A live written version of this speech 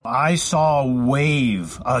I saw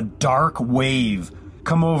a dark wave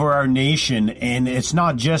come over our nation, and it's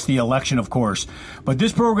not just the election, of course, but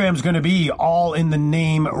this program is going to be all in the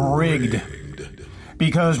name rigged.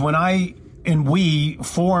 Because when we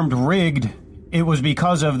formed Rigged, it was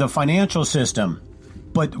because of the financial system.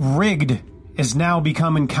 But rigged is now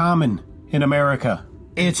becoming common in America.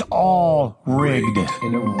 It's all rigged.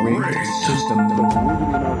 In a rigged system, they're rigged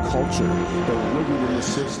in our culture. They're rigged in the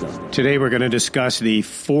system. Today we're going to discuss the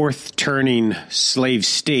fourth turning slave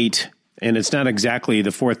state. And it's not exactly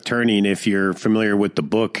the fourth turning if you're familiar with the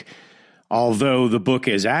book, although the book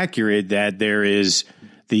is accurate that there is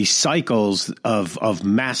the cycles of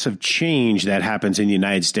massive change that happens in the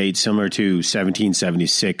United States, similar to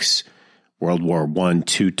 1776, World War I,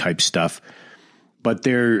 II type stuff. But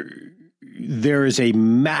there is a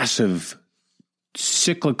massive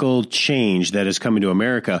cyclical change that is coming to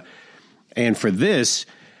America. And for this,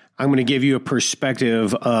 I'm going to give you a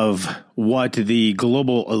perspective of what the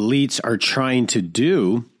global elites are trying to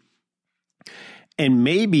do. And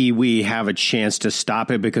maybe we have a chance to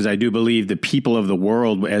stop it, because I do believe the people of the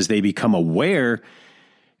world, as they become aware,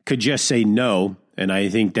 could just say no. And I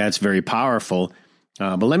think that's very powerful.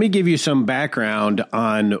 But let me give you some background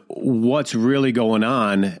on what's really going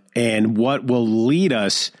on and what will lead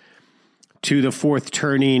us to the fourth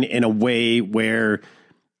turning in a way where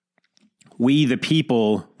we, the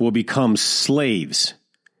people, will become slaves,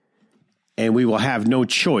 and we will have no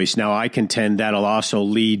choice. Now, I contend that'll also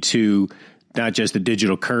lead to not just the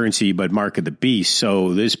digital currency, but mark of the beast.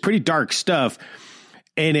 So there's pretty dark stuff,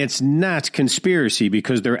 and it's not conspiracy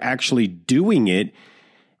because they're actually doing it.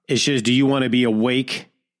 It's just, do you want to be awake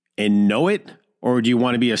and know it, or do you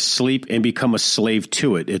want to be asleep and become a slave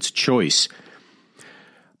to it? It's choice.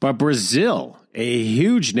 But Brazil, a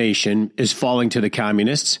huge nation, is falling to the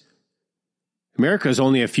communists. America is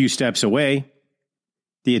only a few steps away.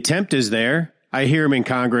 The attempt is there. I hear them in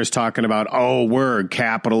Congress talking about, oh, we're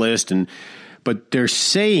capitalist, but they're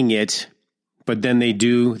saying it, but then they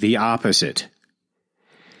do the opposite.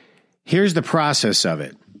 Here's the process of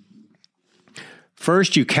it.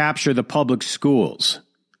 First, you capture the public schools.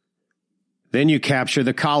 Then you capture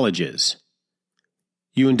the colleges.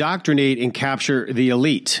 You indoctrinate and capture the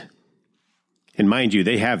elite. And mind you,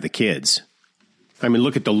 they have the kids. I mean,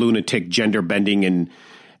 look at the lunatic gender bending and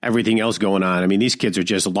everything else going on. I mean, these kids are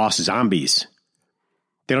just lost zombies.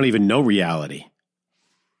 They don't even know reality.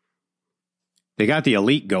 They got the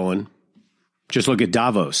elite going. Just look at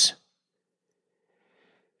Davos.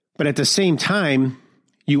 But at the same time,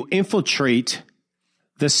 you infiltrate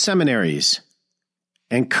the seminaries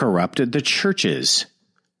and corrupted the churches.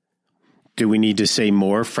 Do we need to say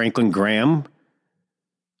more? Franklin Graham,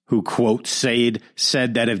 who, quote, said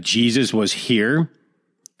that if Jesus was here,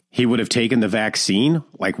 he would have taken the vaccine.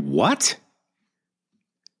 Like, what?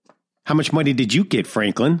 How much money did you get,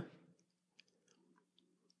 Franklin?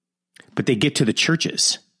 But they get to the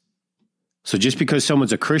churches. So just because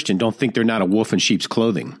someone's a Christian, don't think they're not a wolf in sheep's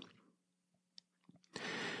clothing.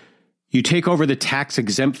 You take over the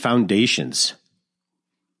tax-exempt foundations.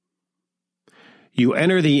 You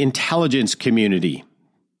enter the intelligence community,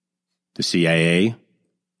 the CIA,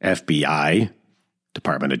 FBI,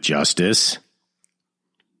 Department of Justice,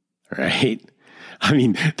 right? I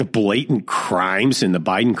mean, the blatant crimes in the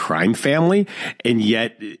Biden crime family, and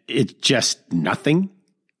yet it's just nothing.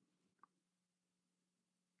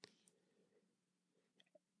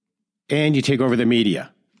 And you take over the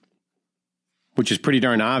media, which is pretty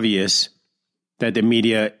darn obvious that the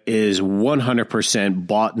media is 100%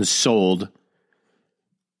 bought and sold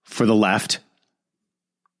for the left.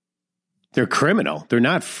 They're criminal. They're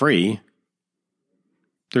not free.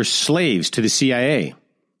 They're slaves to the CIA.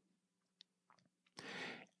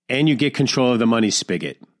 And you get control of the money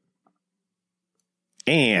spigot.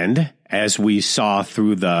 And as we saw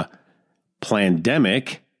through the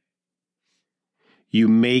pandemic, you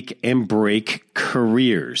make and break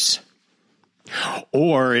careers.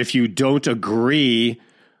 Or if you don't agree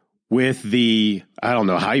with the, I don't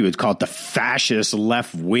know how you would call it, the fascist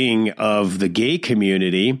left wing of the gay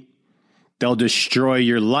community, they'll destroy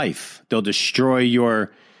your life. They'll destroy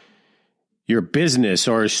your business,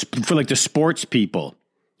 or for like the sports people,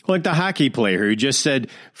 like the hockey player who just said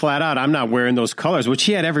flat out, I'm not wearing those colors, which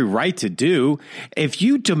he had every right to do. If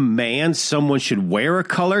you demand someone should wear a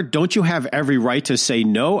color, don't you have every right to say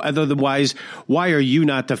no? Otherwise, why are you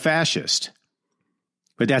not the fascist?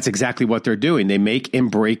 But that's exactly what they're doing. They make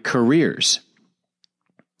and break careers.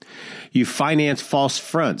 You finance false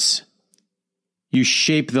fronts. You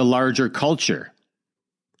shape the larger culture.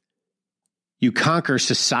 You conquer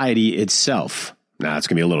society itself. Now, it's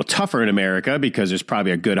going to be a little tougher in America because there's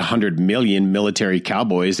probably a good 100 million military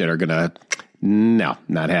cowboys that are going to, no,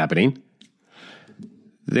 not happening.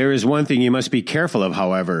 There is one thing you must be careful of,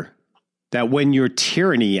 however, that when your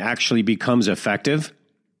tyranny actually becomes effective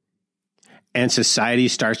and society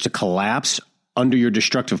starts to collapse under your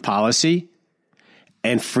destructive policy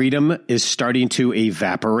and freedom is starting to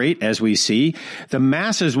evaporate, as we see, the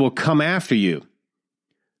masses will come after you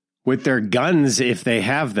with their guns if they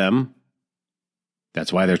have them.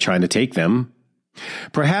 That's why they're trying to take them.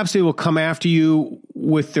 Perhaps they will come after you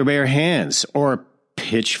with their bare hands or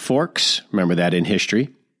pitchforks. Remember that in history.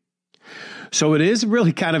 So it is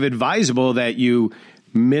really kind of advisable that you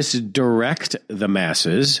misdirect the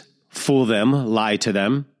masses, fool them, lie to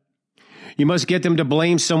them. You must get them to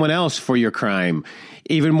blame someone else for your crime.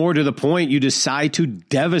 Even more to the point, you decide to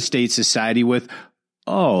devastate society with,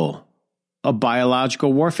 a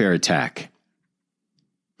biological warfare attack.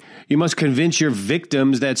 You must convince your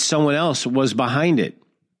victims that someone else was behind it.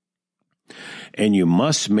 And you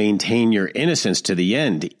must maintain your innocence to the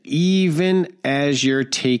end, even as you're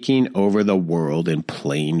taking over the world in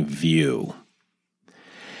plain view.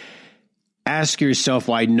 Ask yourself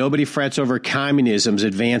why nobody frets over communism's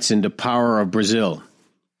advance into power of Brazil.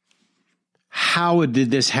 How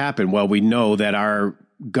did this happen? Well, we know that our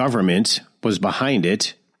government was behind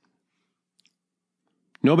it.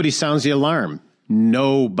 Nobody sounds the alarm.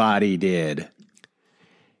 Nobody did.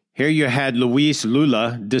 Here you had Luis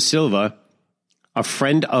Lula da Silva, a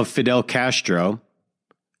friend of Fidel Castro,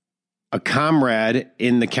 a comrade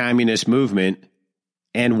in the communist movement,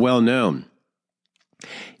 and well known.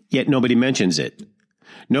 Yet nobody mentions it.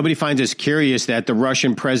 Nobody finds it curious that the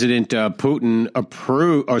Russian President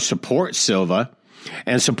Putin supports Silva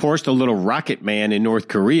and supports the little rocket man in North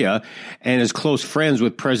Korea and is close friends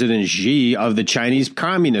with President Xi of the Chinese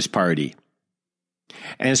Communist Party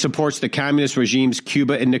and supports the communist regimes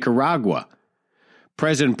Cuba and Nicaragua.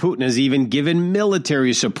 President Putin has even given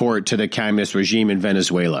military support to the communist regime in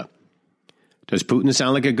Venezuela. Does Putin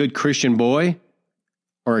sound like a good Christian boy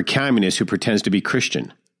or a communist who pretends to be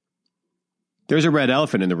Christian? There's a red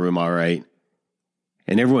elephant in the room, all right,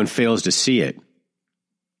 and everyone fails to see it.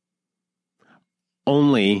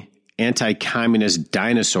 Only anti-communist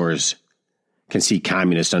dinosaurs can see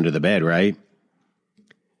communists under the bed, right?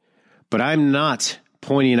 But I'm not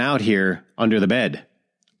pointing out here under the bed.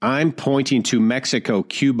 I'm pointing to Mexico,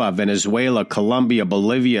 Cuba, Venezuela, Colombia,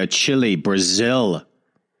 Bolivia, Chile, Brazil.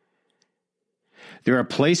 There are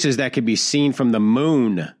places that can be seen from the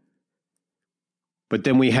moon. But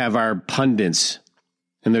then we have our pundits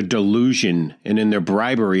and their delusion and in their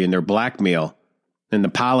bribery and their blackmail and the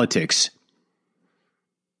politics.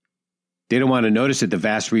 They don't want to notice that the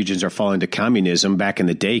vast regions are falling to communism. Back in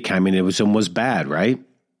the day, communism was bad, right?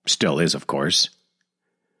 Still is, of course.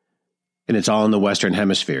 And it's all in the Western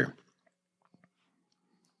Hemisphere.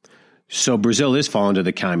 So Brazil is falling to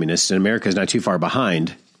the communists, and America is not too far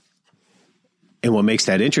behind. And what makes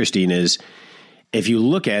that interesting is, if you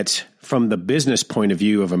look at from the business point of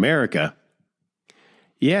view of America,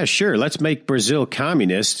 yeah, sure, let's make Brazil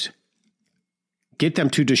communist, get them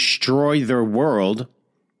to destroy their world,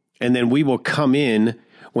 and then we will come in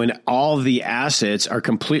when all the assets are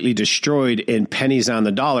completely destroyed and pennies on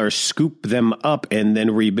the dollar, scoop them up and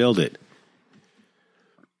then rebuild it.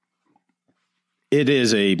 It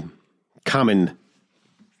is a common,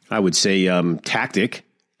 I would say, tactic.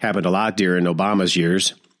 Happened a lot during Obama's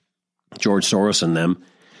years. George Soros and them.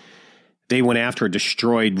 They went after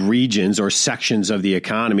destroyed regions or sections of the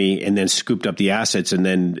economy and then scooped up the assets, and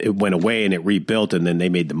then it went away and it rebuilt, and then they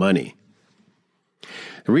made the money.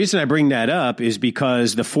 The reason I bring that up is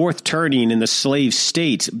because the fourth turning in the slave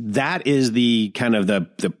state, that is the kind of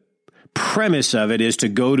the premise of it, is to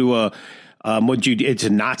go to it's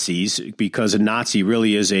Nazis, because a Nazi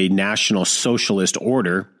really is a national socialist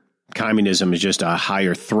order. Communism is just a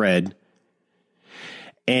higher thread.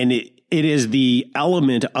 And it is the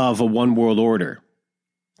element of a one world order.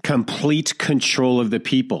 Complete control of the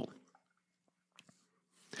people.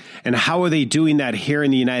 And how are they doing that here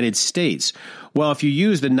in the United States? Well, if you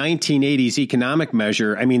use the 1980s economic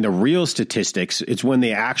measure, I mean, the real statistics, it's when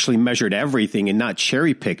they actually measured everything and not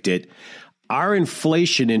cherry picked it. Our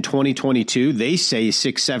inflation in 2022, they say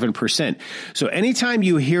 6-7%. So anytime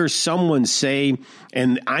you hear someone say,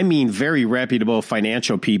 and I mean very reputable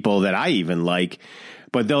financial people that I even like,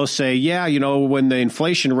 but they'll say, yeah, you know, when the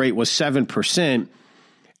inflation rate was 7%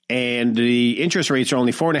 and the interest rates are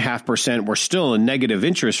only 4.5%, we're still a negative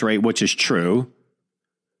interest rate, which is true.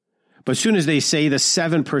 But as soon as they say the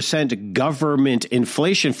 7% government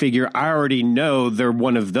inflation figure, I already know they're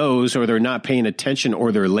one of those, or they're not paying attention,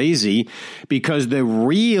 or they're lazy, because the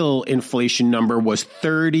real inflation number was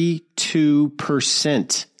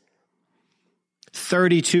 32%.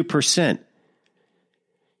 32%.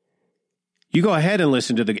 You go ahead and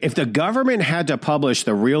listen to if the government had to publish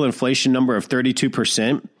the real inflation number of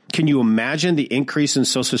 32%, can you imagine the increase in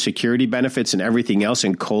Social Security benefits and everything else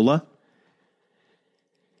in COLA?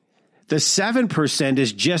 The 7%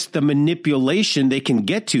 is just the manipulation they can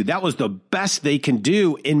get to. That was the best they can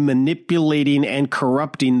do in manipulating and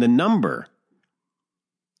corrupting the number.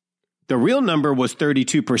 The real number was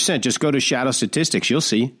 32%. Just go to Shadow Statistics. You'll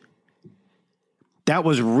see. That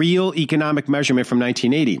was real economic measurement from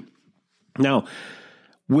 1980. Now,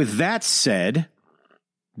 with that said,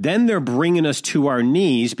 then they're bringing us to our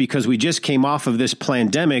knees because we just came off of this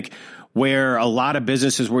pandemic where a lot of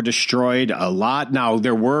businesses were destroyed, Now,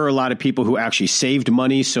 there were a lot of people who actually saved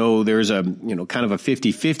money, so there's a, kind of a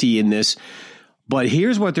 50-50 in this. But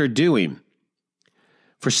here's what they're doing.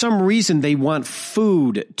 For some reason, they want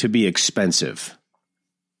food to be expensive.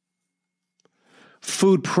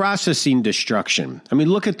 Food processing destruction. I mean,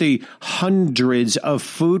 look at the hundreds of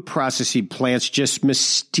food processing plants just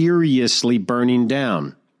mysteriously burning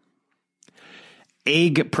down.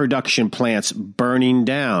 Egg production plants burning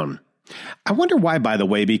down. I wonder why, by the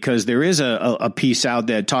way, because there is a piece out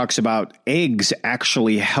that talks about eggs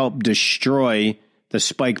actually help destroy the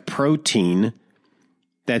spike protein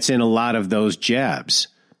that's in a lot of those jabs.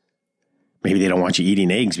 Maybe they don't want you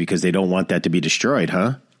eating eggs because they don't want that to be destroyed,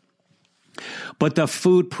 huh? But the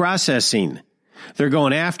food processing, they're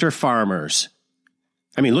going after farmers.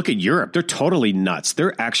 I mean, look at Europe. They're totally nuts.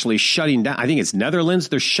 They're actually shutting down. I think it's Netherlands.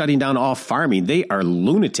 They're shutting down all farming. They are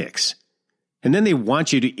lunatics. And then they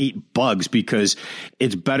want you to eat bugs because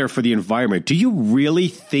it's better for the environment. Do you really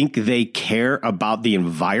think they care about the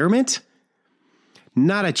environment?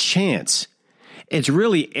 Not a chance. It's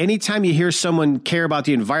really, anytime you hear someone care about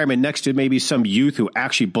the environment next to maybe some youth who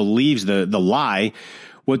actually believes the lie,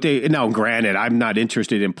 now, granted, I'm not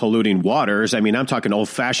interested in polluting waters. I mean, I'm talking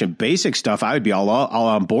old-fashioned basic stuff. I would be all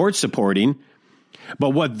on board supporting.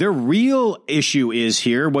 But what their real issue is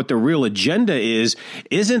here, what the real agenda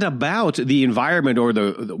isn't about the environment or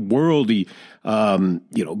the world,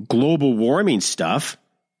 global warming stuff.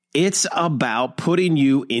 It's about putting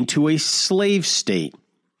you into a slave state,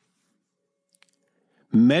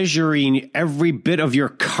 measuring every bit of your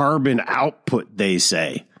carbon output, they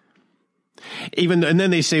say. And then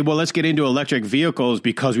they say, well, let's get into electric vehicles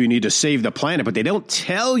because we need to save the planet. But they don't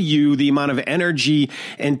tell you the amount of energy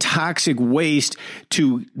and toxic waste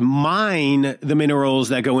to mine the minerals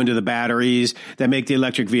that go into the batteries that make the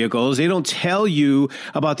electric vehicles. They don't tell you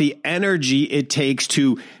about the energy it takes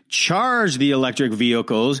to charge the electric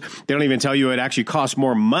vehicles. They don't even tell you it actually costs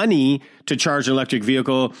more money to charge an electric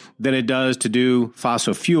vehicle than it does to do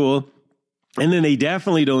fossil fuel. And then they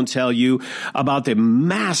definitely don't tell you about the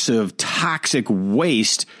massive toxic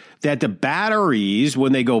waste that the batteries,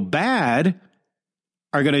 when they go bad,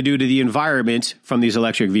 are going to do to the environment from these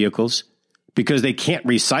electric vehicles because they can't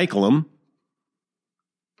recycle them.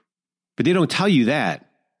 But they don't tell you that.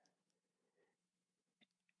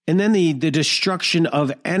 And then the destruction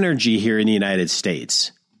of energy here in the United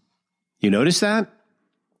States. You notice that?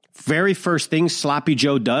 Very first thing Sloppy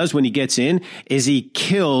Joe does when he gets in is he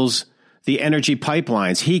kills the energy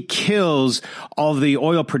pipelines. He kills all the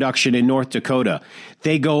oil production in North Dakota.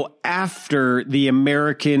 They go after the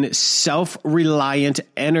American self-reliant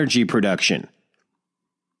energy production.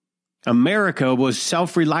 America was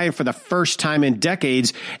self-reliant for the first time in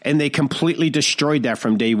decades, and they completely destroyed that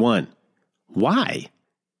from day one. Why?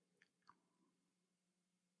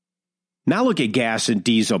 Now look at gas and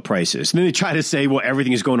diesel prices. And then they try to say, well,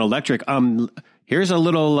 everything is going electric. Here's a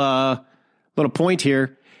little point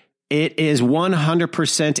here. It is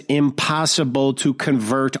 100% impossible to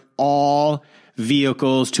convert all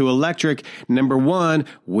vehicles to electric. Number one,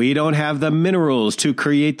 we don't have the minerals to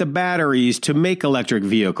create the batteries to make electric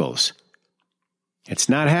vehicles. It's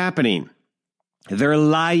not happening. They're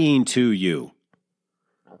lying to you.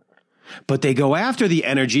 But they go after the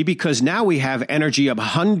energy because now we have energy of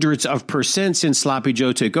hundreds of percent since Sloppy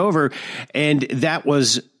Joe took over, and that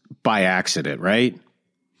was by accident, right?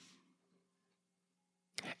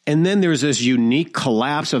 And then there's this unique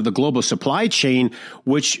collapse of the global supply chain,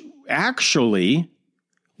 which actually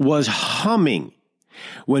was humming.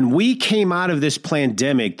 When we came out of this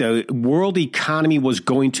pandemic, the world economy was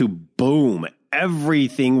going to boom.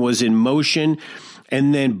 Everything was in motion.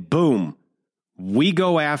 And then boom, we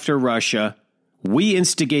go after Russia. We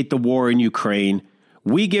instigate the war in Ukraine.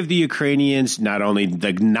 We give the Ukrainians not only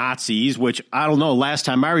the Nazis, which I don't know, last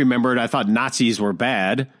time I remembered, I thought Nazis were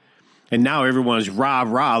bad. And now everyone's rah,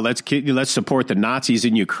 rah, let's support the Nazis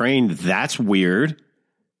in Ukraine. That's weird.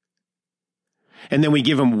 And then we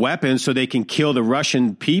give them weapons so they can kill the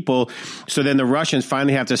Russian people. So then the Russians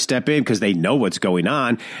finally have to step in because they know what's going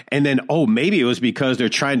on. And then, maybe it was because they're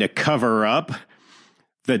trying to cover up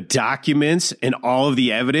the documents and all of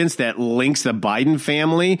the evidence that links the Biden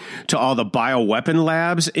family to all the bioweapon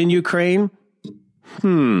labs in Ukraine.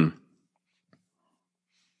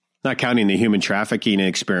 Not counting the human trafficking and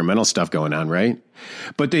experimental stuff going on, right?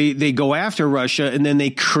 But they go after Russia and then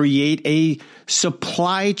they create a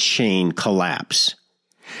supply chain collapse.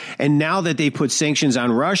 And now that they put sanctions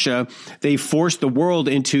on Russia, they forced the world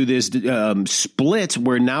into this split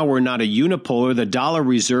where now we're not a unipolar. The dollar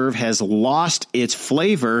reserve has lost its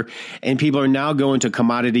flavor and people are now going to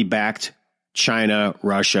commodity-backed China,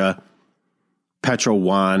 Russia, petro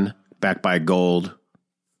yuan backed by gold.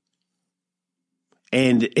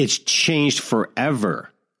 And it's changed forever.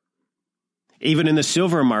 Even in the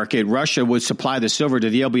silver market, Russia would supply the silver to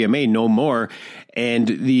the LBMA, no more. And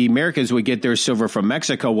the Americans would get their silver from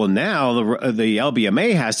Mexico. Well, now the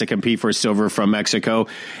LBMA has to compete for silver from Mexico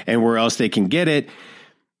and where else they can get it.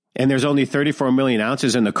 And there's only 34 million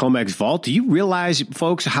ounces in the COMEX vault. Do you realize,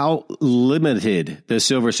 folks, how limited the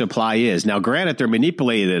silver supply is? Now, granted, they're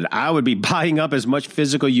manipulated. I would be buying up as much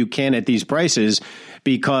physical you can at these prices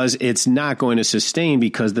because it's not going to sustain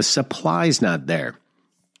because the supply's not there.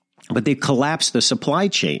 But they collapsed the supply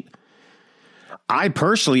chain. I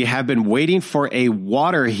personally have been waiting for a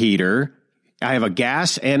water heater. I have a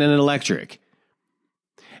gas and an electric,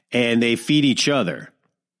 and they feed each other.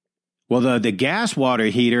 Well, the gas water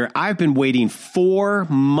heater, I've been waiting 4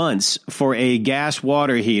 months for a gas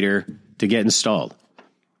water heater to get installed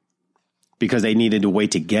because they needed to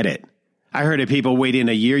wait to get it. I heard of people waiting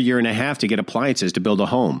a year and a half to get appliances to build a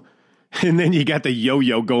home. And then you got the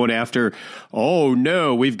yo-yo going after, oh,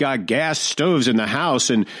 no, we've got gas stoves in the house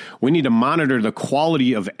and we need to monitor the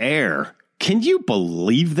quality of air. Can you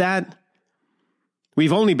believe that?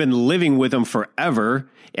 We've only been living with them forever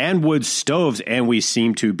and wood stoves, and we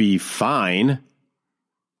seem to be fine.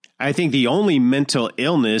 I think the only mental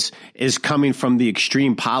illness is coming from the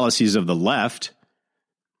extreme policies of the left.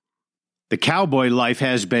 The cowboy life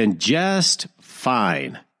has been just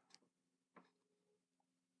fine.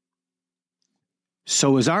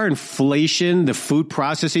 So is our inflation, the food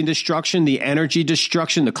processing destruction, the energy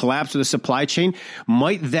destruction, the collapse of the supply chain,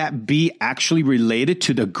 might that be actually related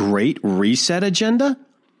to the Great Reset agenda?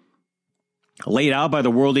 Laid out by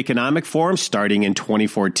the World Economic Forum starting in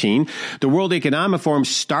 2014. The World Economic Forum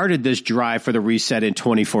started this drive for the reset in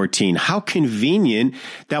 2014. How convenient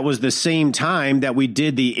that was the same time that we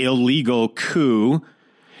did the illegal coup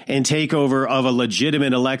and takeover of a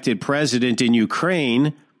legitimate elected president in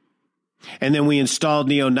Ukraine. And then we installed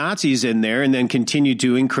neo-Nazis in there and then continued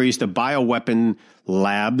to increase the bioweapon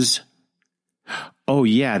labs. Oh,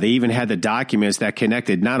 yeah, they even had the documents that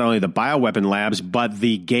connected not only the bioweapon labs, but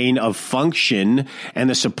the gain of function and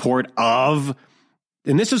the support of.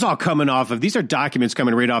 And this is all coming off of, these are documents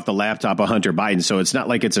coming right off the laptop of Hunter Biden. So it's not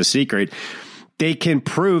like it's a secret. They can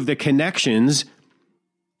prove the connections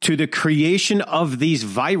to the creation of these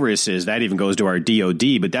viruses. That even goes to our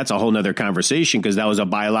DOD, but that's a whole nother conversation because that was a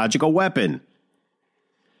biological weapon.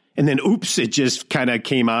 And then, oops, it just kind of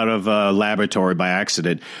came out of a laboratory by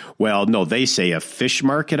accident. Well, no, they say a fish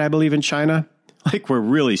market, I believe, in China. Like we're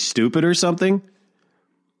really stupid or something.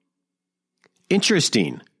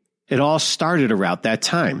 Interesting. It all started around that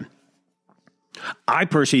time. I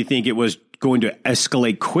personally think it was going to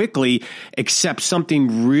escalate quickly, except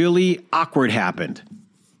something really awkward happened.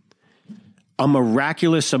 A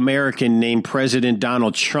miraculous American named President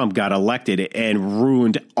Donald Trump got elected and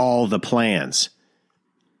ruined all the plans.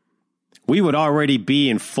 We would already be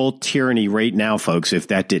in full tyranny right now, folks, if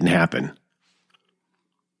that didn't happen.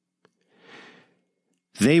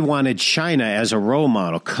 They wanted China as a role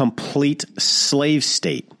model, complete slave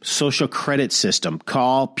state, social credit system,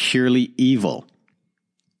 call purely evil.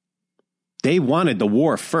 They wanted the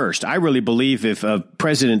war first. I really believe if a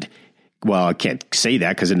president, well, I can't say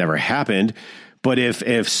that because it never happened, but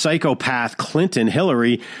if psychopath Clinton,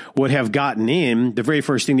 Hillary, would have gotten in, the very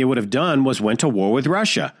first thing they would have done was went to war with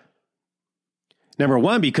Russia. Number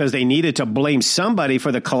one, because they needed to blame somebody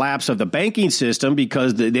for the collapse of the banking system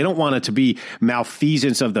because they don't want it to be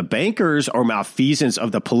malfeasance of the bankers or malfeasance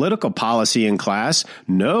of the political policy in class.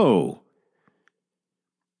 No.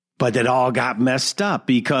 But it all got messed up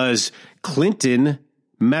because Clinton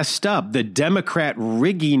messed up. The Democrat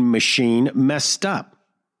rigging machine messed up.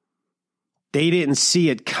 They didn't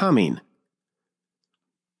see it coming.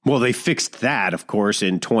 Well, they fixed that, of course,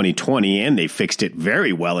 in 2020, and they fixed it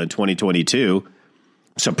very well in 2022.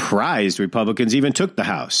 Surprised Republicans even took the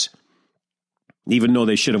House, even though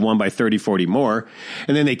they should have won by 30, 40 more.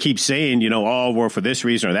 And then they keep saying, oh, well, for this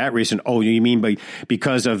reason or that reason. Oh, you mean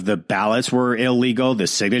because of the ballots were illegal, the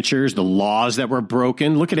signatures, the laws that were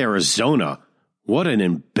broken? Look at Arizona. What an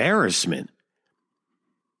embarrassment.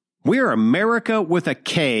 We are America with a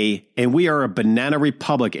K, and we are a banana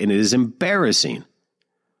republic, and it is embarrassing.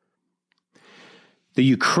 The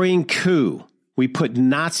Ukraine coup, we put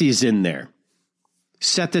Nazis in there.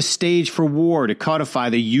 Set the stage for war to codify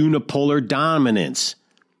the unipolar dominance.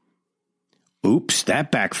 Oops, that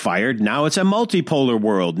backfired. Now it's a multipolar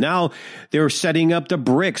world. Now they're setting up the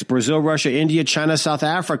BRICS, Brazil, Russia, India, China, South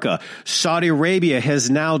Africa. Saudi Arabia has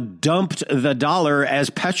now dumped the dollar as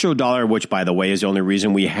petrodollar, which, by the way, is the only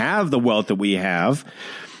reason we have the wealth that we have.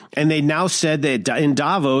 And they now said that in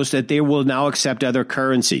Davos that they will now accept other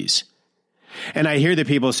currencies. And I hear the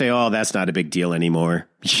people say, oh, that's not a big deal anymore.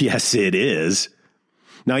 Yes, it is.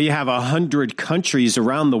 Now you have 100 countries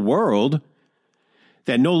around the world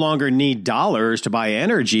that no longer need dollars to buy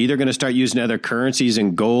energy. They're going to start using other currencies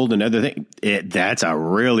and gold and other things. That's a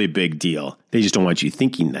really big deal. They just don't want you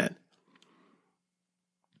thinking that.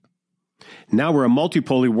 Now we're a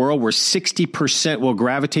multipolar world where 60% will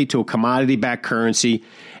gravitate to a commodity-backed currency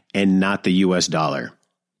and not the U.S. dollar.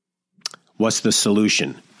 What's the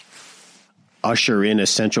solution? Usher in a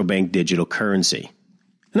central bank digital currency.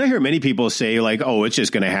 And I hear many people say oh, it's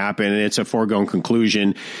just going to happen and it's a foregone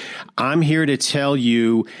conclusion. I'm here to tell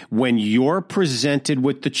you, when you're presented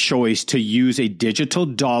with the choice to use a digital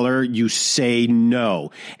dollar, you say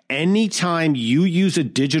no. Anytime you use a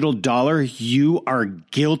digital dollar, you are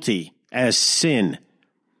guilty as sin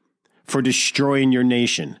for destroying your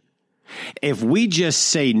nation. If we just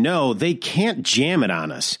say no, they can't jam it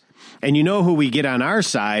on us. And you know who we get on our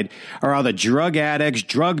side are all the drug addicts,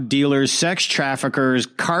 drug dealers, sex traffickers,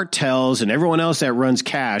 cartels, and everyone else that runs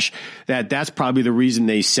cash. That's probably the reason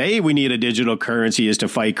they say we need a digital currency is to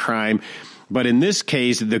fight crime. But in this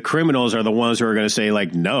case, the criminals are the ones who are going to say,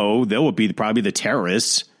 no, they will be probably the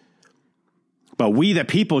terrorists. But we, the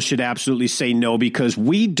people, should absolutely say no, because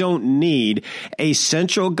we don't need a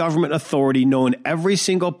central government authority knowing every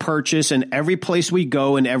single purchase and every place we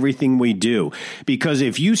go and everything we do. Because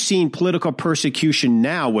if you've seen political persecution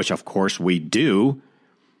now, which of course we do,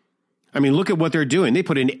 I mean, look at what they're doing. They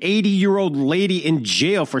put an 80-year-old lady in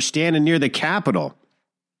jail for standing near the Capitol.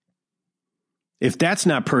 If that's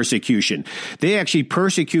not persecution, they actually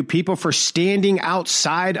persecute people for standing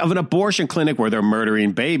outside of an abortion clinic where they're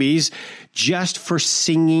murdering babies just for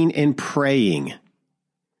singing and praying.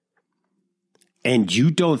 And you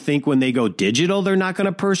don't think when they go digital, they're not going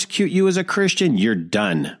to persecute you as a Christian? You're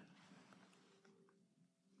done.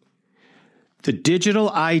 The digital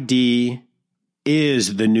ID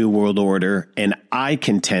is the new world order, and I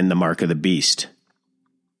contend the mark of the beast.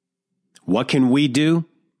 What can we do?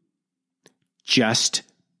 Just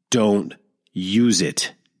don't use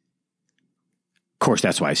it. Of course,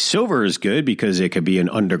 that's why silver is good, because it could be an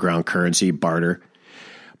underground currency, barter.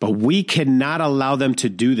 But we cannot allow them to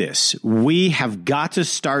do this. We have got to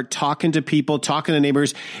start talking to people, talking to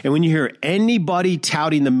neighbors. And when you hear anybody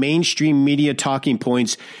touting the mainstream media talking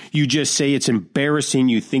points, you just say it's embarrassing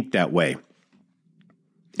you think that way.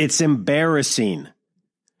 It's embarrassing.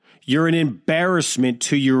 You're an embarrassment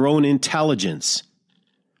to your own intelligence.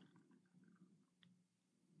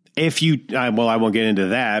 If you, well, I won't get into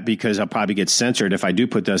that because I'll probably get censored if I do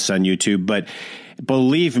put this on YouTube. But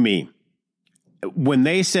believe me, when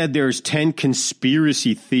they said there's 10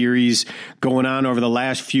 conspiracy theories going on over the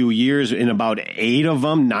last few years, and about 9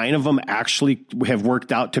 of them actually have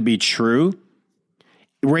worked out to be true.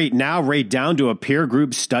 Right now, right down to a peer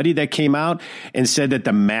group study that came out and said that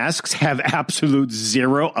the masks have absolute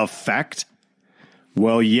zero effect.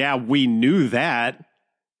 Well, yeah, we knew that.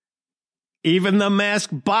 Even the mask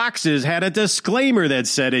boxes had a disclaimer that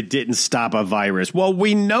said it didn't stop a virus. Well,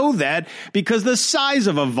 we know that because the size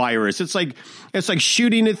of a virus, it's like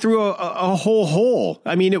shooting it through a whole hole.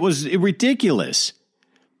 I mean, it was ridiculous.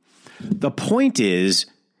 The point is,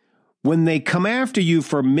 when they come after you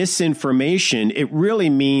for misinformation, it really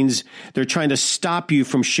means they're trying to stop you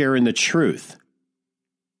from sharing the truth.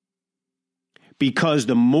 Because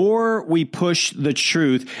the more we push the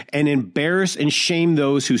truth and embarrass and shame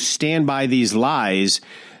those who stand by these lies,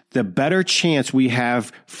 the better chance we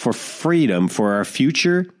have for freedom for our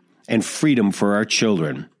future and freedom for our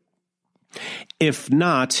children. If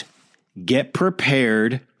not, get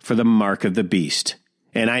prepared for the mark of the beast.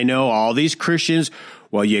 And I know all these Christians,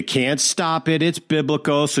 well, you can't stop it. It's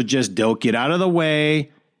biblical, so just don't get out of the way.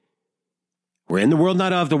 We're in the world,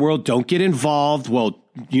 not of the world. Don't get involved. Well,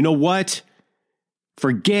 you know what?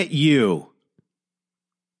 Forget you.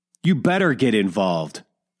 You better get involved.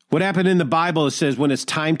 What happened in the Bible? It says when it's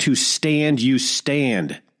time to stand, you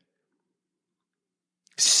stand.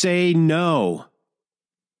 Say no.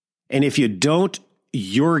 And if you don't,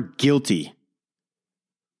 you're guilty.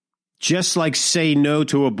 Just like say no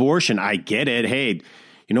to abortion. I get it. Hey,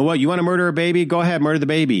 you know what? You want to murder a baby? Go ahead, murder the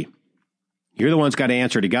baby. You're the one's got to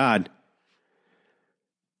answer to God.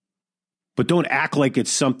 But don't act like it's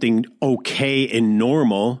something okay and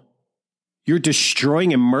normal. You're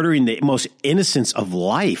destroying and murdering the most innocence of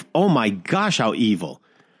life. Oh my gosh, how evil.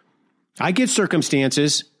 I get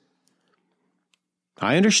circumstances.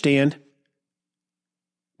 I understand.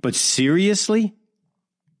 But seriously?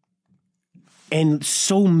 And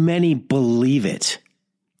so many believe it.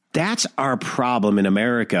 That's our problem in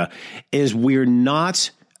America, is we're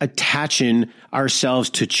not attaching ourselves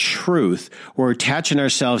to truth. We're attaching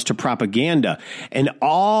ourselves to propaganda. And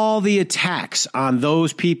all the attacks on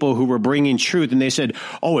those people who were bringing truth, and they said,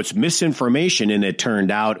 oh, it's misinformation. And it turned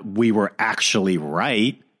out we were actually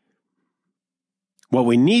right. What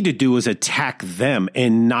we need to do is attack them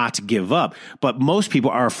and not give up. But most people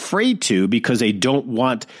are afraid to because they don't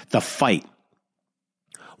want the fight.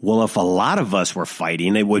 Well, if a lot of us were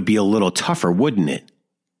fighting, it would be a little tougher, wouldn't it?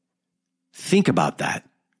 Think about that.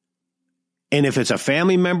 And if it's a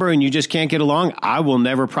family member and you just can't get along, I will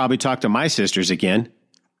never probably talk to my sisters again.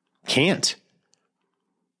 Can't.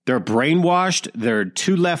 They're brainwashed. They're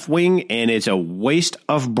too left wing, and it's a waste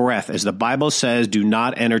of breath. As the Bible says, do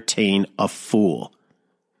not entertain a fool.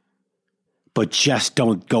 But just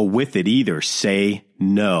don't go with it either. Say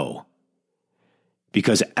no.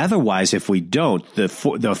 Because otherwise, if we don't, the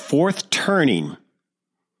fourth turning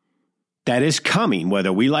that is coming,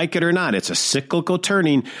 whether we like it or not, it's a cyclical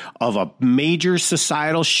turning of a major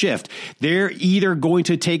societal shift. They're either going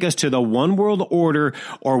to take us to the one world order,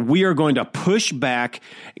 or we are going to push back.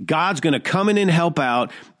 God's going to come in and help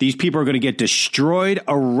out. These people are going to get destroyed,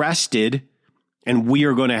 arrested, and we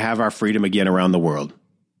are going to have our freedom again around the world.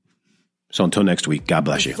 So until next week, God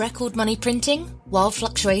bless you. Record money printing, wild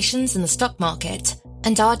fluctuations in the stock market,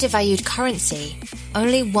 and our devalued currency,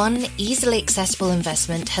 only one easily accessible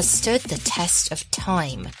investment has stood the test of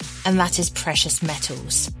time, and that is precious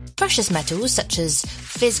metals. Precious metals, such as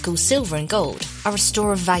physical silver and gold, are a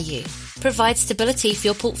store of value, provide stability for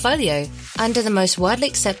your portfolio, and are the most widely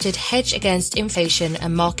accepted hedge against inflation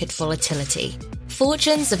and market volatility.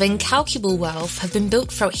 Fortunes of incalculable wealth have been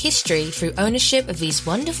built throughout history through ownership of these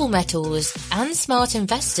wonderful metals, and smart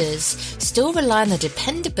investors still rely on the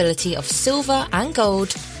dependability of silver and gold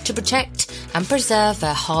to protect and preserve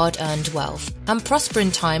their hard-earned wealth and prosper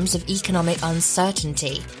in times of economic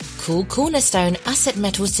uncertainty. Call Cornerstone Asset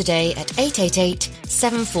Metals today at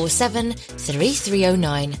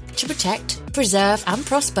 888-747-3309 to protect, preserve and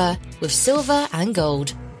prosper with silver and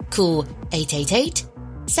gold. Call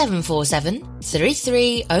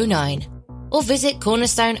 888-747-3309 or visit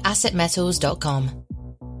cornerstoneassetmetals.com.